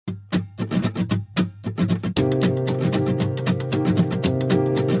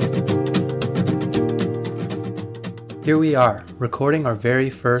Here we are, recording our very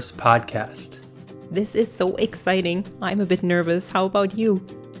first podcast. This is so exciting. I'm a bit nervous. How about you?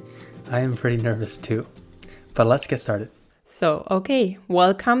 I am pretty nervous too, but let's get started.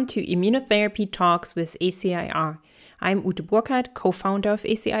 Welcome to Immunotherapy Talks with ACIR. I'm Ute Burkhardt, co-founder of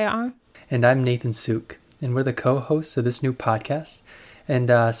ACIR. And I'm Nathan Suk, and we're the co-hosts of this new podcast. And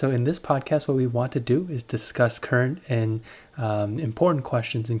so in this podcast, what we want to do is discuss current and important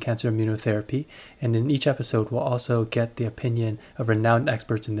questions in cancer immunotherapy. And in each episode, we'll also get the opinion of renowned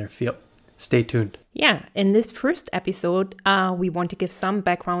experts in their field. Stay tuned. Yeah, in this first episode, we want to give some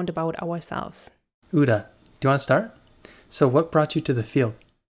background about ourselves. Uda, do you want to start? So what brought you to the field?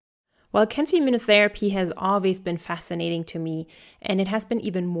 Well, cancer immunotherapy has always been fascinating to me, and it has been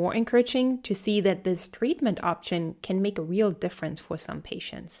even more encouraging to see that this treatment option can make a real difference for some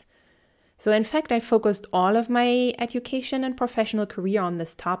patients. So in fact, I focused all of my education and professional career on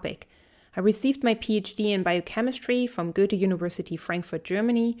this topic. I received my PhD in biochemistry from Goethe University Frankfurt,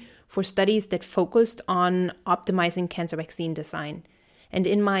 Germany, for studies that focused on optimizing cancer vaccine design. And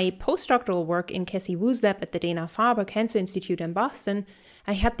in my postdoctoral work in Cassie Wu's lab at the Dana-Farber Cancer Institute in Boston,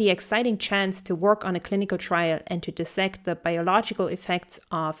 I had the exciting chance to work on a clinical trial and to dissect the biological effects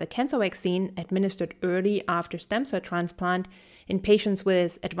of a cancer vaccine administered early after stem cell transplant in patients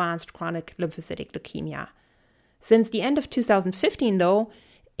with advanced chronic lymphocytic leukemia. Since the end of 2015, though,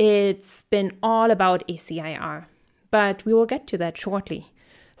 it's been all about ACIR, but we will get to that shortly.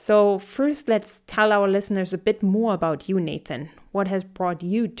 So first, let's tell our listeners a bit more about you, Nathan. What has brought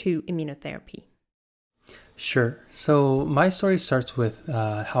you to immunotherapy? Sure. So my story starts with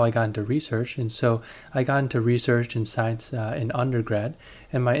how I got into research. And so I got into research and science in undergrad,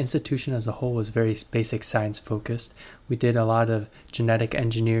 and my institution as a whole was very basic science focused. We did a lot of genetic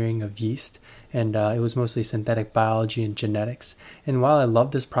engineering of yeast, and it was mostly synthetic biology and genetics. And while I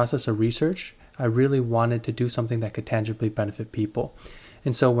loved this process of research, I really wanted to do something that could tangibly benefit people.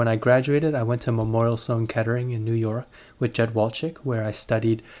 And so when I graduated, I went to Memorial Sloan Kettering in New York with Jed Walczyk, where I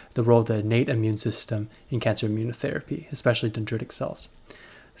studied the role of the innate immune system in cancer immunotherapy, especially dendritic cells.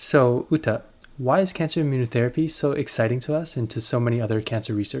 So, Uta, why is cancer immunotherapy so exciting to us and to so many other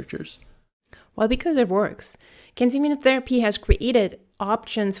cancer researchers? Well, because it works. Cancer immunotherapy has created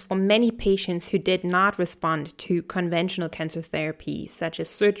options for many patients who did not respond to conventional cancer therapy, such as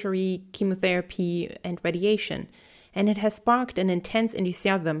surgery, chemotherapy, and radiation. And it has sparked an intense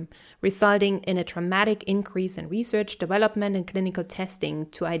enthusiasm, resulting in a dramatic increase in research, development, and clinical testing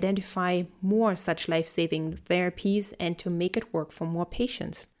to identify more such life-saving therapies and to make it work for more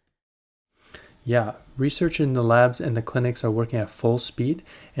patients. Yeah, research in the labs and the clinics are working at full speed,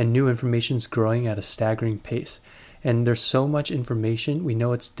 and new information is growing at a staggering pace. And there's so much information, we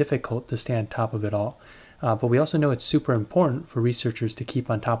know it's difficult to stay on top of it all. But we also know it's super important for researchers to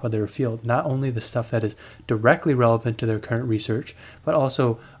keep on top of their field, not only the stuff that is directly relevant to their current research, but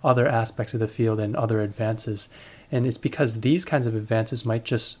also other aspects of the field and other advances. And it's because these kinds of advances might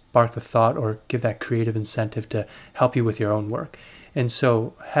just spark the thought or give that creative incentive to help you with your own work. And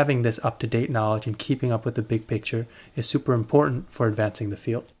so having this up-to-date knowledge and keeping up with the big picture is super important for advancing the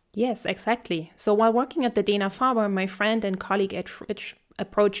field. Yes, exactly. So while working at the Dana-Farber, my friend and colleague Ed Fritsch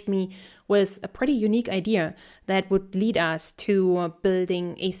approached me with a pretty unique idea that would lead us to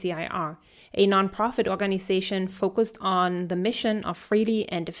building ACIR, a nonprofit organization focused on the mission of freely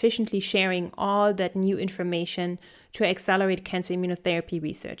and efficiently sharing all that new information to accelerate cancer immunotherapy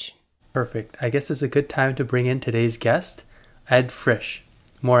research. Perfect. I guess it's a good time to bring in today's guest, Ed Fritsch.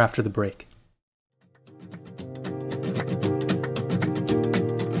 More after the break.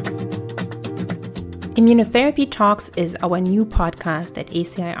 Immunotherapy Talks is our new podcast at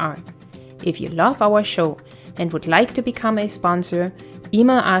ACIR. If you love our show and would like to become a sponsor,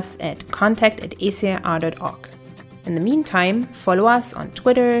 email us at contact@acir.org. In the meantime, follow us on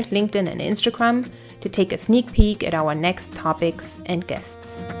Twitter, LinkedIn, and Instagram to take a sneak peek at our next topics and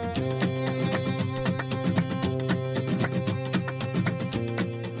guests.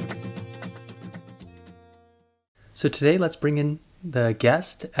 So today, let's bring in the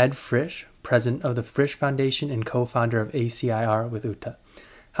guest, Ed Fritsch, president of the Fritsch Foundation and co-founder of ACIR with Uta.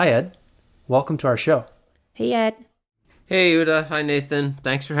 Hi, Ed. Welcome to our show. Hey, Ed. Hey, Uta. Hi, Nathan.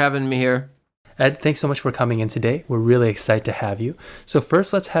 Thanks for having me here. Ed, thanks so much for coming in today. We're really excited to have you. So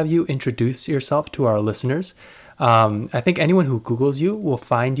first, let's have you introduce yourself to our listeners. I think anyone who Googles you will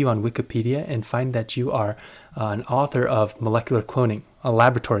find you on Wikipedia and find that you are an author of Molecular Cloning, a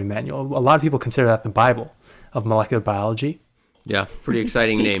laboratory manual. A lot of people consider that the Bible of molecular biology. Yeah, pretty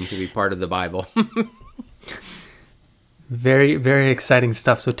exciting name to be part of the Bible. Very, very exciting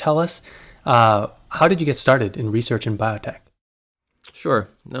stuff. So tell us, how did you get started in research in biotech? Sure.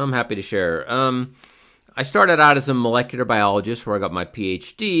 No, I'm happy to share. I started out as a molecular biologist where I got my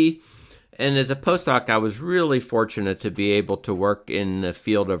PhD. And as a postdoc, I was really fortunate to be able to work in the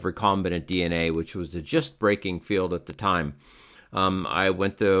field of recombinant DNA, which was a just breaking field at the time. I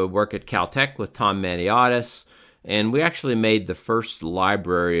went to work at Caltech with Tom Maniotis, and we actually made the first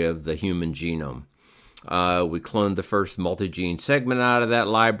library of the human genome. We cloned the first multi-gene segment out of that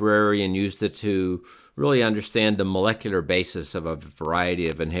library and used it to really understand the molecular basis of a variety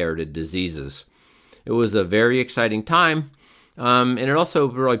of inherited diseases. It was a very exciting time, and it also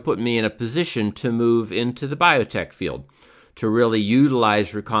really put me in a position to move into the biotech field, to really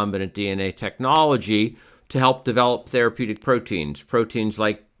utilize recombinant DNA technology to help develop therapeutic proteins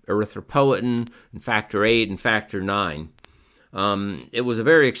like erythropoietin and factor VIII and factor IX. It was a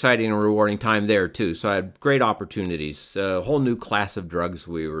very exciting and rewarding time there, too. So I had great opportunities, a whole new class of drugs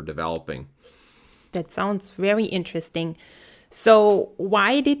we were developing. That sounds very interesting. So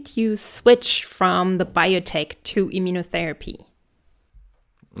why did you switch from the biotech to immunotherapy?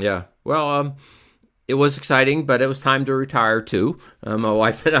 Yeah, well, it was exciting, but it was time to retire, too. My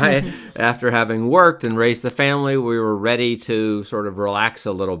wife and I, after having worked and raised the family, we were ready to sort of relax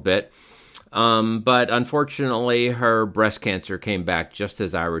a little bit. But unfortunately, her breast cancer came back just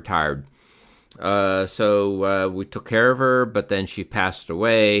as I retired. So we took care of her, but then she passed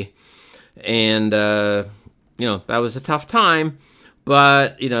away. And, that was a tough time.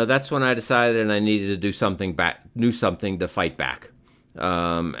 But, that's when I decided I needed to do something to fight back.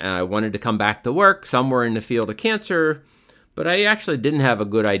 And I wanted to come back to work somewhere in the field of cancer, but I actually didn't have a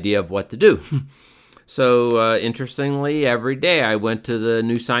good idea of what to do. So, interestingly, every day I went to the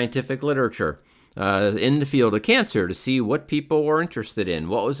new scientific literature in the field of cancer to see what people were interested in,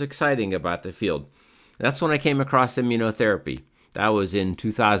 what was exciting about the field. That's when I came across immunotherapy. That was in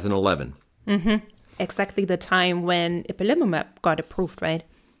 2011. Mm-hmm. Exactly the time when ipilimumab got approved, right?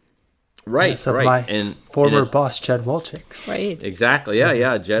 Right, yes, of right. My former boss, Jed Wolchik. Right. Exactly,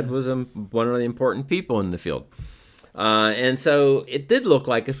 yeah. Jed was one of the important people in the field. And so it did look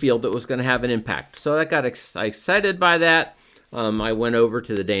like a field that was going to have an impact. So I got excited by that. I went over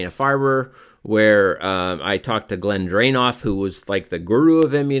to the Dana-Farber where I talked to Glenn Drainoff, who was like the guru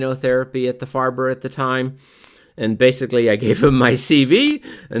of immunotherapy at the Farber at the time. And basically I gave him my CV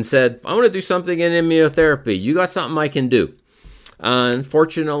and said, I want to do something in immunotherapy. You got something I can do?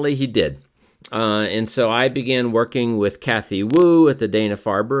 Unfortunately, he did. And so I began working with Kathy Wu at the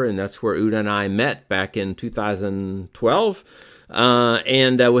Dana-Farber, and that's where Uda and I met back in 2012,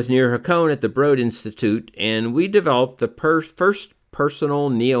 and with Nir Hakon at the Broad Institute, and we developed the first personal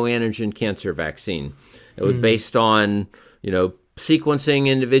neoantigen cancer vaccine. It was based on,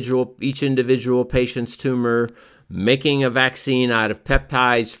 sequencing each individual patient's tumor, making a vaccine out of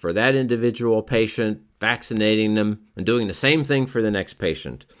peptides for that individual patient, vaccinating them, and doing the same thing for the next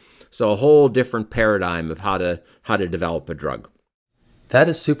patient. So a whole different paradigm of how to develop a drug. That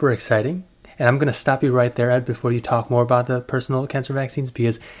is super exciting. And I'm going to stop you right there, Ed, before you talk more about the personal cancer vaccines,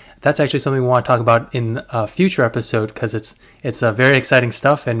 because that's actually something we want to talk about in a future episode, because it's very exciting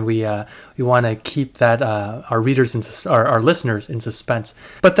stuff, and we want to keep that our readers our listeners in suspense.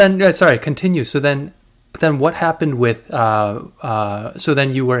 But then, continue. So then what happened with? So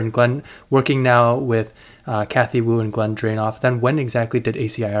then you were in Glenn working now with Kathy Wu and Glenn Drainoff. Then when exactly did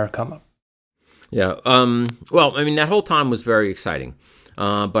ACIR come up? Yeah. That whole time was very exciting.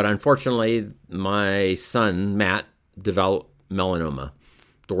 But unfortunately, my son, Matt, developed melanoma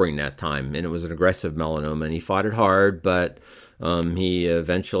during that time, and it was an aggressive melanoma, and he fought it hard, but he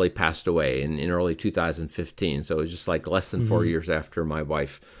eventually passed away in early 2015. So it was just like less than 4 years after my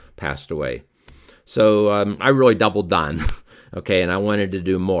wife passed away. So I really doubled down, and I wanted to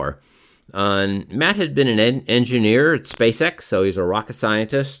do more. Matt had been an engineer at SpaceX, so he's a rocket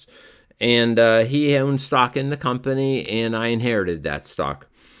scientist, and he owned stock in the company, and I inherited that stock.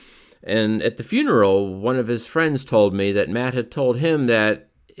 And at the funeral, one of his friends told me that Matt had told him that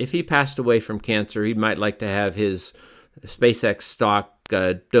if he passed away from cancer, he might like to have his SpaceX stock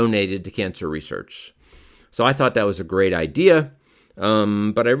donated to cancer research. So I thought that was a great idea,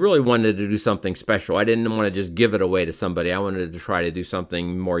 but I really wanted to do something special. I didn't want to just give it away to somebody. I wanted to try to do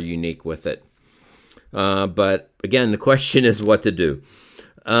something more unique with it. But again, the question is what to do.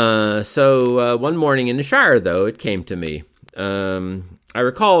 So one morning in the Shire, though, it came to me. I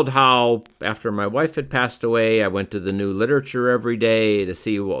recalled how after my wife had passed away, I went to the new literature every day to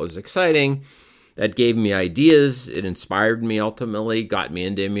see what was exciting. That gave me ideas. It inspired me ultimately, got me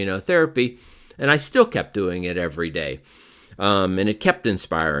into immunotherapy, and I still kept doing it every day. And it kept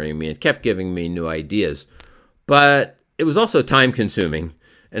inspiring me. It kept giving me new ideas. But it was also time consuming.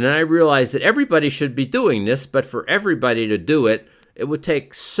 And then I realized that everybody should be doing this, but for everybody to do it, it would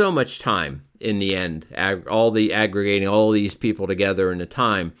take so much time in the end, all the aggregating all these people together in a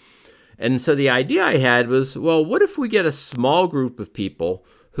time. And so the idea I had was, well, what if we get a small group of people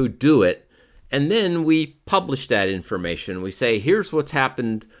who do it, and then we publish that information. We say, here's what's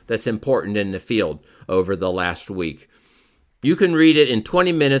happened that's important in the field over the last week. You can read it in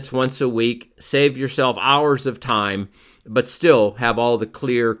 20 minutes once a week, save yourself hours of time, but still have all the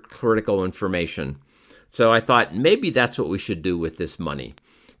clear, critical information. So I thought maybe that's what we should do with this money.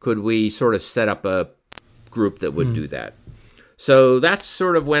 Could we sort of set up a group that would do that? So that's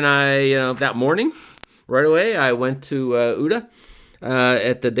sort of when that morning, right away, I went to Uta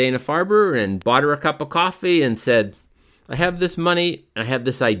at the Dana-Farber and bought her a cup of coffee and said, I have this money, I have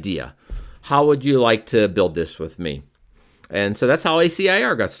this idea. How would you like to build this with me? And so that's how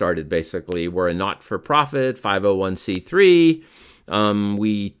ACIR got started, basically. We're a not-for-profit, 501c3.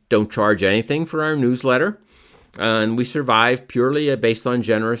 We don't charge anything for our newsletter. And we survive purely based on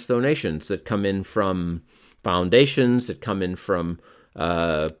generous donations that come in from foundations, that come in from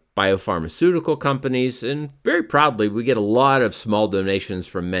biopharmaceutical companies. And very proudly, we get a lot of small donations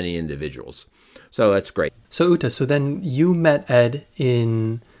from many individuals. So that's great. So Uta, so then you met Ed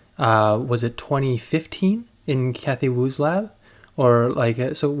in, was it 2015? In Kathy Wu's lab? Or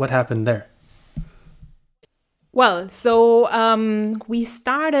so what happened there? Well, so we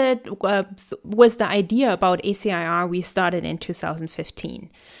started with the idea about ACIR, we started in 2015.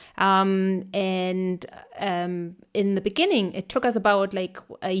 And in the beginning, it took us about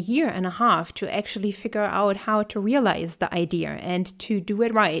a year and a half to actually figure out how to realize the idea and to do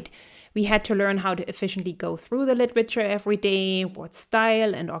it right. We had to learn how to efficiently go through the literature every day, what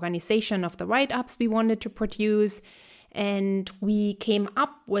style and organization of the write-ups we wanted to produce. And we came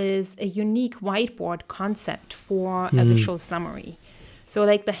up with a unique whiteboard concept for a visual summary. So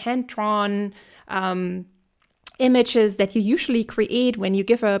the hand-drawn images that you usually create when you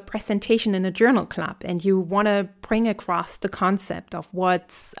give a presentation in a journal club and you want to bring across the concept of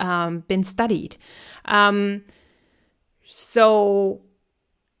what's been studied. So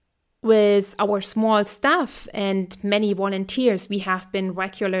with our small staff and many volunteers, we have been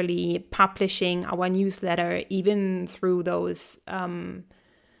regularly publishing our newsletter, even through these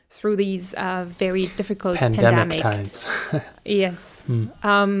very difficult pandemic times. Yes.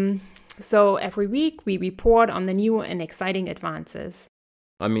 So every week we report on the new and exciting advances.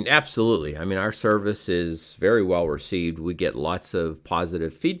 I mean, absolutely. I mean, our service is very well received. We get lots of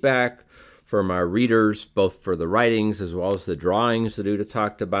positive feedback from our readers, both for the writings as well as the drawings that Uta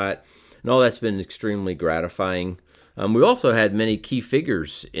talked about. And all that's been extremely gratifying. We also had many key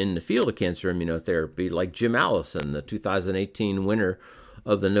figures in the field of cancer immunotherapy, like Jim Allison, the 2018 winner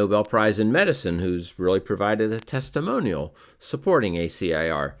of the Nobel Prize in Medicine, who's really provided a testimonial supporting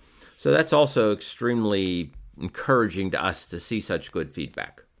ACIR. So that's also extremely encouraging to us to see such good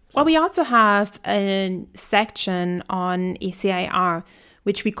feedback. Well, we also have a section on ACIR,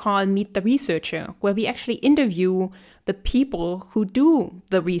 which we call Meet the Researcher, where we actually interview the people who do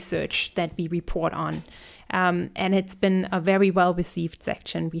the research that we report on. And it's been a very well-received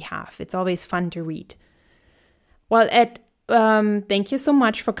section we have. It's always fun to read. Well, Ed, thank you so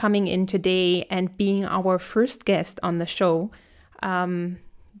much for coming in today and being our first guest on the show.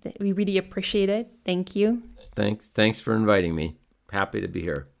 We really appreciate it. Thank you. Thanks for inviting me. Happy to be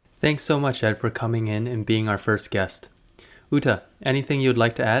here. Thanks so much, Ed, for coming in and being our first guest. Uta, anything you'd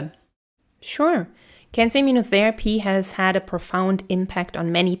like to add? Sure. Cancer immunotherapy has had a profound impact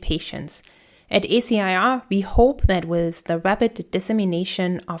on many patients. At ACIR, we hope that with the rapid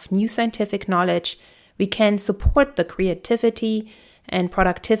dissemination of new scientific knowledge, we can support the creativity and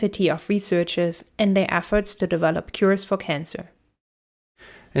productivity of researchers in their efforts to develop cures for cancer.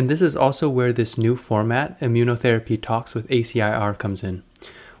 And this is also where this new format, Immunotherapy Talks with ACIR, comes in.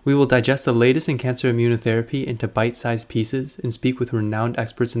 We will digest the latest in cancer immunotherapy into bite-sized pieces and speak with renowned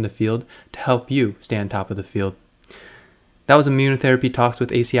experts in the field to help you stay on top of the field. That was Immunotherapy Talks with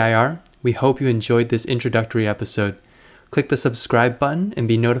ACIR. We hope you enjoyed this introductory episode. Click the subscribe button and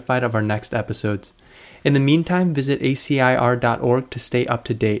be notified of our next episodes. In the meantime, visit acir.org to stay up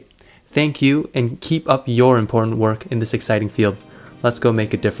to date. Thank you, and keep up your important work in this exciting field. Let's go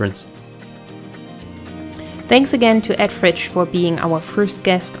make a difference. Thanks again to Ed Fritsch for being our first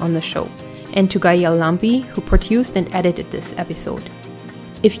guest on the show, and to Gael Lambi, who produced and edited this episode.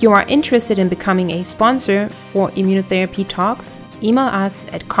 If you are interested in becoming a sponsor for Immunotherapy Talks, email us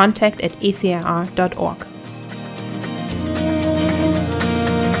at contact@acir.org.